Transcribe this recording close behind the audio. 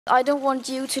I don't want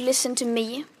you to listen to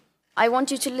me. I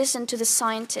want you to listen to the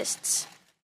scientists.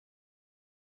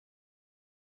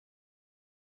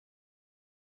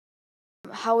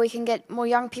 How we can get more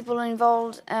young people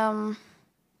involved,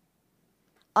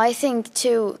 I think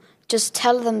to just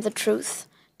tell them the truth,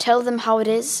 tell them how it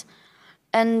is,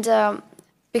 and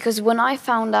because when I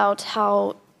found out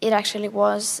how it actually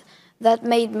was, that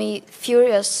made me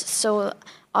furious, so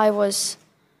I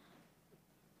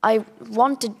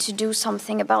wanted to do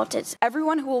something about it.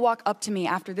 Everyone who will walk up to me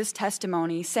after this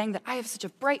testimony saying that I have such a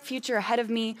bright future ahead of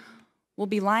me will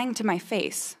be lying to my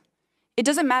face. It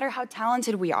doesn't matter how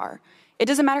talented we are. It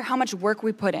doesn't matter how much work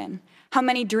we put in, how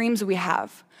many dreams we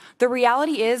have. The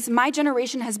reality is, my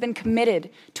generation has been committed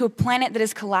to a planet that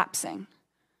is collapsing.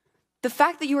 The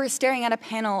fact that you are staring at a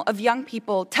panel of young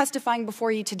people testifying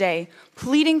before you today,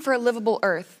 pleading for a livable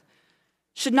Earth,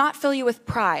 should not fill you with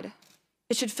pride.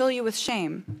 It should fill you with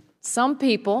shame. Some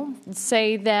people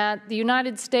say that the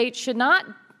United States should not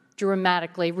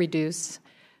dramatically reduce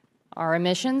our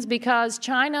emissions because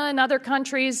China and other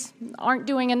countries aren't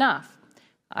doing enough.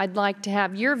 I'd like to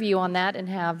have your view on that and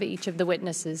have each of the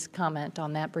witnesses comment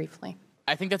on that briefly.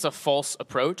 I think that's a false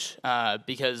approach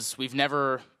because we've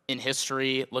never in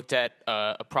history looked at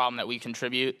a problem that we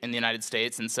contribute in the United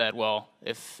States and said, well,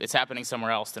 if it's happening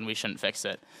somewhere else, then we shouldn't fix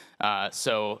it.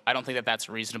 So I don't think that that's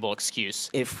a reasonable excuse.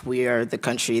 If we are the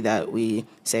country that we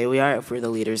say we are, if we're the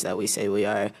leaders that we say we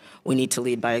are, we need to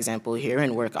lead by example here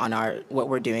and work on what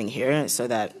we're doing here so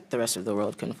that the rest of the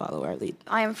world can follow our lead.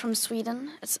 I am from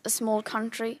Sweden. It's a small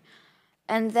country,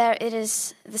 and there it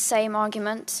is the same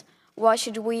argument. Why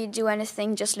should we do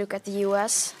anything? Just look at the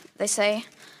US, they say.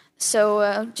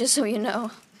 So just so you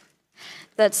know,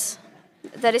 that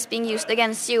is being used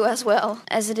against you as well.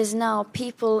 As it is now,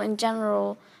 people in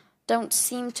general don't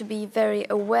seem to be very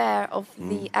aware of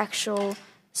the actual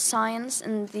science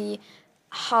and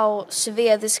how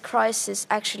severe this crisis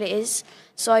actually is.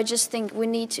 So I just think we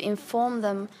need to inform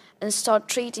them and start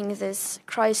treating this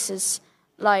crisis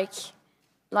like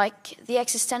the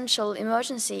existential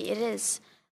emergency it is.